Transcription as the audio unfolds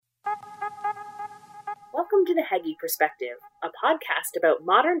Welcome to the Heggie Perspective, a podcast about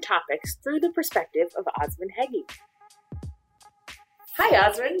modern topics through the perspective of Osmond Heggie. Hi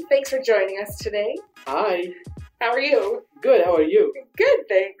Osmond, thanks for joining us today. Hi. How are you? Good, how are you? Good,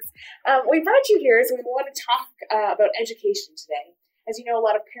 thanks. We brought you here so we want to talk about education today. As you know, a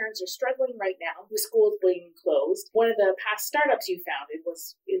lot of parents are struggling right now with schools being closed. One of the past startups you founded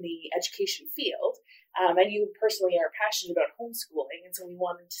was in the education field, and you personally are passionate about homeschooling, and so we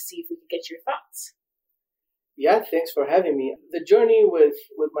wanted to see if we could get your thoughts. Yeah, thanks for having me. The journey with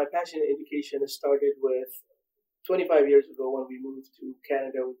my passion in education started with 25 years ago when we moved to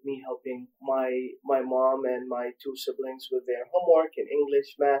Canada, with me helping my mom and my two siblings with their homework in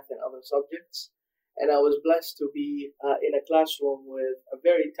English, math, and other subjects. And I was blessed to be in a classroom with a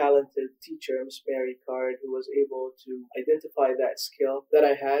very talented teacher, Miss Mary Card, who was able to identify that skill that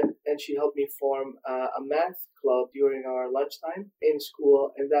I had. And she helped me form a math club during our lunchtime in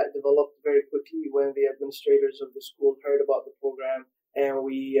school. And that developed very quickly when the administrators of the school heard about the program. And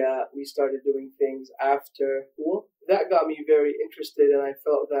we started doing things after school. That got me very interested, and I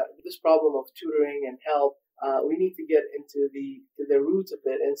felt that this problem of tutoring and help, we need to get into the root of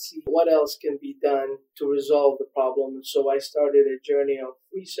it and see what else can be done to resolve the problem. And so I started a journey of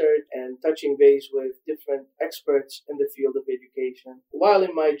research and touching base with different experts in the field of education. While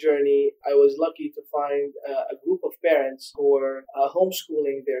in my journey, I was lucky to find a group of parents who were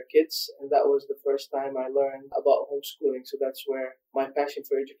homeschooling their kids, and that was the first time I learned about homeschooling. So that's where my passion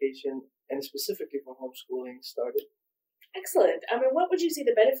for education, and specifically for homeschooling, started. Excellent. What would you say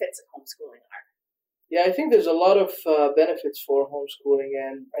the benefits of homeschooling are? Yeah, I think there's a lot of benefits for homeschooling,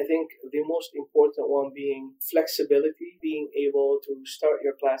 and I think the most important one being flexibility, being able to start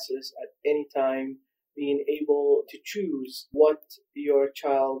your classes at any time, being able to choose what your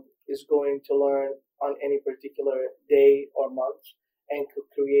child is going to learn on any particular day or month, and could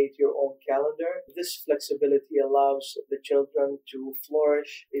create your own calendar. This flexibility allows the children to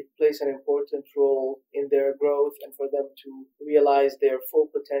flourish. It plays an important role in their growth and for them to realize their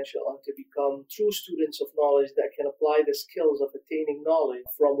full potential and to become true students of knowledge that can apply the skills of attaining knowledge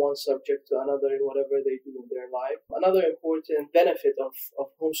from one subject to another in whatever they do in their life. Another important benefit of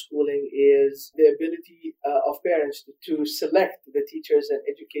homeschooling is the ability of parents to select the teachers and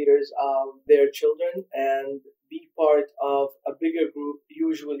educators of their children and be part of a bigger group,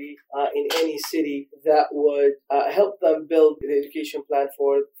 usually in any city, that would help them build the education plan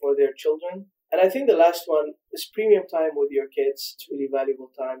for their children. And I think the last one is premium time with your kids. It's really valuable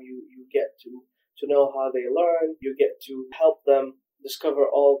time. You get to know how they learn. You get to help them discover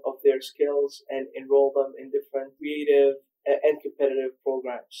all of their skills and enroll them in different creative and competitive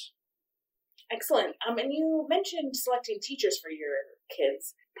programs. Excellent. And you mentioned selecting teachers for your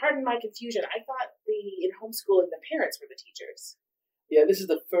kids. Pardon my confusion. I thought in homeschooling, the parents were the teachers. Yeah, this is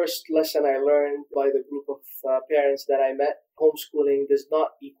the first lesson I learned by the group of parents that I met. Homeschooling does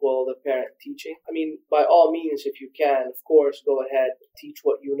not equal the parent teaching. I mean, by all means, if you can, of course, go ahead, teach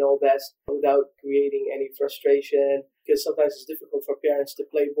what you know best without creating any frustration, because sometimes it's difficult for parents to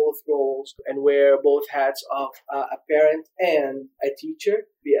play both roles and wear both hats of a parent and a teacher.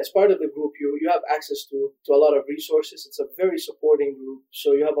 As part of the group, you have access to a lot of resources. It's a very supporting group.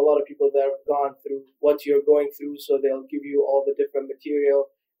 So you have a lot of people that have gone through what you're going through. So they'll give you all the different material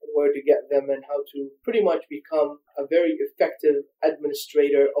and where to get them and how to pretty much become a very effective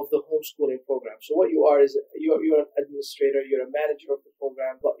administrator of the homeschooling program. So what you are is you're an administrator, you're a manager of the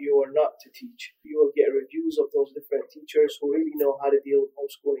program, but you are not to teach. You will get reviews of those different teachers who really know how to deal with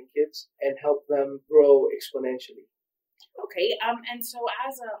homeschooling kids and help them grow exponentially. Okay, and so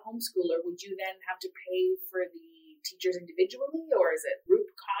as a homeschooler, would you then have to pay for the teachers individually, or is it group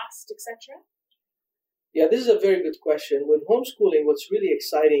cost, etc.? Yeah, this is a very good question. With homeschooling, what's really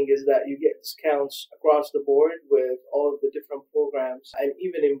exciting is that you get discounts across the board with all of the different programs, and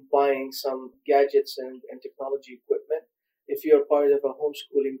even in buying some gadgets and technology equipment. If you're part of a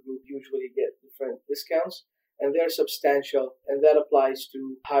homeschooling group, you usually get different discounts, and they're substantial, and that applies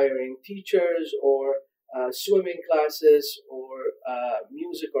to hiring teachers or swimming classes or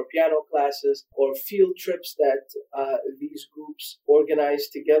music or piano classes or field trips that these groups organize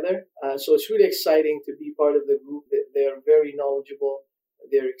together. So it's really exciting to be part of the group. They're very knowledgeable,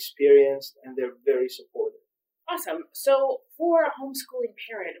 they're experienced, and they're very supportive. Awesome. So for a homeschooling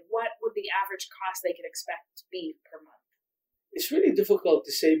parent, what would the average cost they could expect to be per month? It's really difficult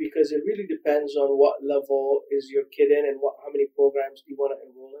to say because it really depends on what level is your kid in and how many programs do you want to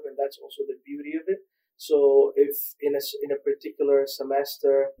enroll in, and that's also the beauty of it. So if in a particular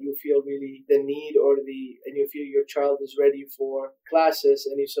semester you feel really the need and you feel your child is ready for classes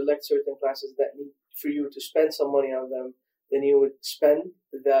and you select certain classes that need for you to spend some money on them, then you would spend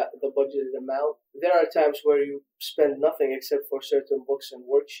the budgeted amount. There are times where you spend nothing except for certain books and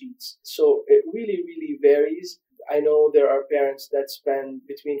worksheets. So it really, really varies. I know there are parents that spend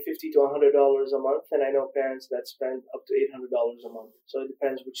between $50 to $100 a month, and I know parents that spend up to $800 a month. So it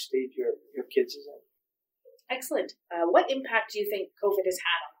depends which stage your kids is in. Excellent. What impact do you think COVID has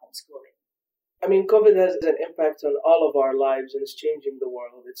had on homeschooling? I mean, COVID has an impact on all of our lives, and it's changing the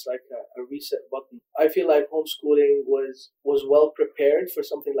world. It's like a reset button. I feel like homeschooling was well prepared for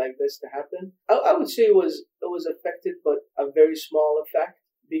something like this to happen. I would say it was affected, but a very small effect,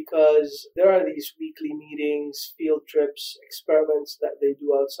 because there are these weekly meetings, field trips, experiments that they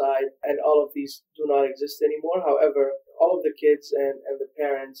do outside, and all of these do not exist anymore. However, all of the kids and the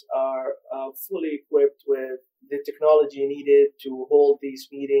parents are fully equipped with the technology needed to hold these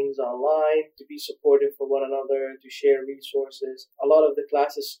meetings online, to be supportive for one another, to share resources. A lot of the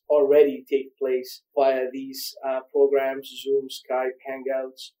classes already take place via these programs, Zoom, Skype,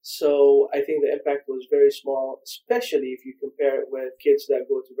 Hangouts. So I think the impact was very small, especially if you compare it with kids that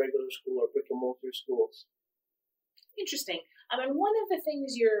go to regular school or brick and mortar schools. Interesting. And one of the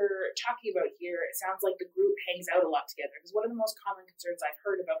things you're talking about here, it sounds like the group hangs out a lot together, because one of the most common concerns I've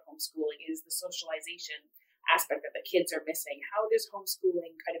heard about homeschooling is the socialization aspect that the kids are missing. How does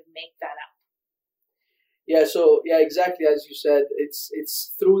homeschooling kind of make that up? Yeah, exactly as you said,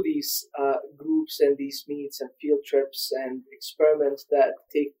 it's through these groups and these meets and field trips and experiments that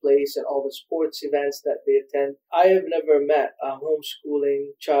take place and all the sports events that they attend. I have never met a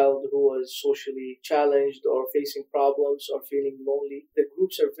homeschooling child who was socially challenged or facing problems or feeling lonely. The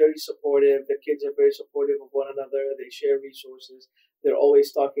groups are very supportive. The kids are very supportive of one another. They share resources. They're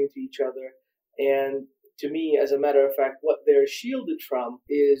always talking to each other. And to me, as a matter of fact, what they're shielded from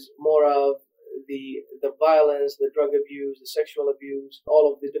is more of the violence, the drug abuse, the sexual abuse,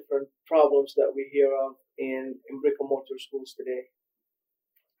 all of the different problems that we hear of in brick and mortar schools today.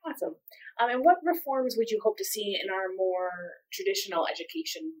 Awesome. And what reforms would you hope to see in our more traditional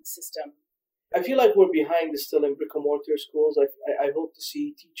education system? I feel like we're behind still in brick and mortar schools. I hope to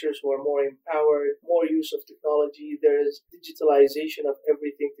see teachers who are more empowered, more use of technology. There is digitalization of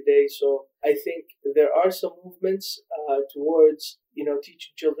everything today. So I think there are some movements towards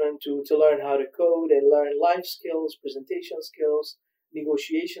teaching children to learn how to code and learn life skills, presentation skills,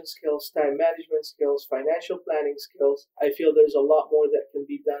 negotiation skills, time management skills, financial planning skills. I feel there's a lot more that can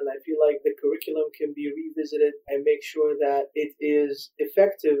be done. I feel like the curriculum can be revisited and make sure that it is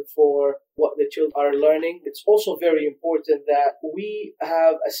effective for what the children are learning. It's also very important that we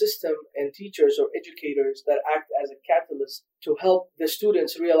have a system and teachers or educators that act as a catalyst to help the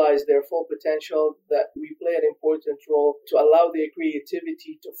students realize their full potential, that we play an important role to allow their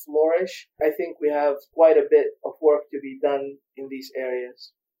creativity to flourish. I think we have quite a bit of work to be done in these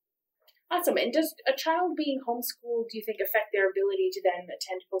areas. Awesome. And does a child being homeschooled, do you think, affect their ability to then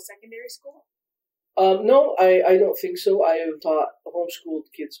attend post-secondary school? No, I don't think so. I have taught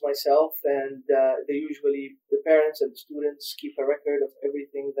homeschooled kids myself, and the parents and the students keep a record of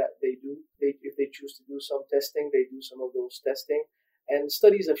everything that they do. If they choose to do some testing, they do some of those testing. And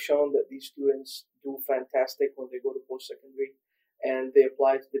studies have shown that these students do fantastic when they go to post-secondary, and they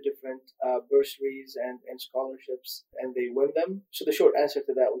apply to the different bursaries and scholarships, and they win them. So the short answer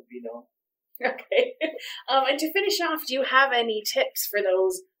to that would be no. Okay. And to finish off, do you have any tips for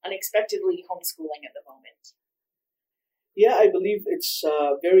those unexpectedly homeschooling at the moment? Yeah, I believe it's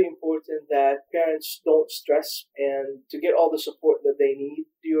very important that parents don't stress and to get all the support that they need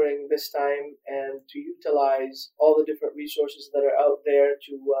during this time and to utilize all the different resources that are out there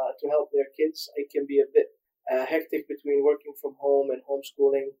to help their kids. It can be a bit hectic between working from home and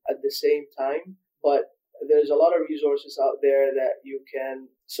homeschooling at the same time, but there's a lot of resources out there that you can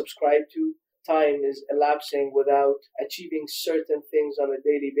subscribe to. Time is elapsing without achieving certain things on a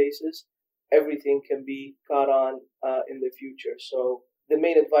daily basis. Everything can be caught on in the future. So the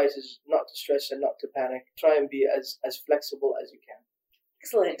main advice is not to stress and not to panic. Try and be as flexible as you can.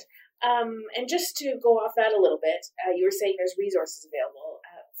 Excellent. And just to go off that a little bit, you were saying there's resources available.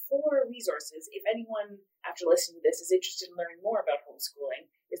 For resources, if anyone after listening to this is interested in learning more about homeschooling,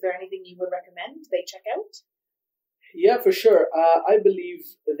 is there anything you would recommend they check out? Yeah, for sure. I believe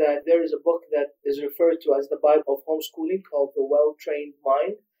that there is a book that is referred to as the Bible of homeschooling called The Well-Trained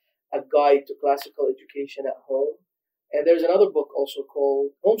Mind, a guide to classical education at home. And there's another book also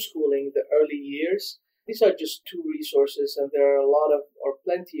called Homeschooling, the Early Years. These are just two resources, and there are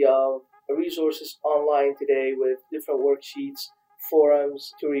plenty of resources online today with different worksheets,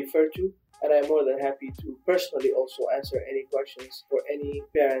 forums to refer to. And I'm more than happy to personally also answer any questions for any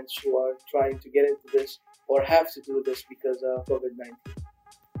parents who are trying to get into this or have to do this because of COVID-19.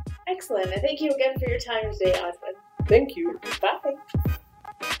 Excellent. And thank you again for your time today, Osman. Thank you. Bye.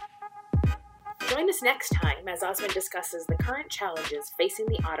 Join us next time as Osmond discusses the current challenges facing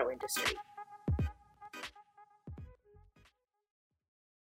the auto industry.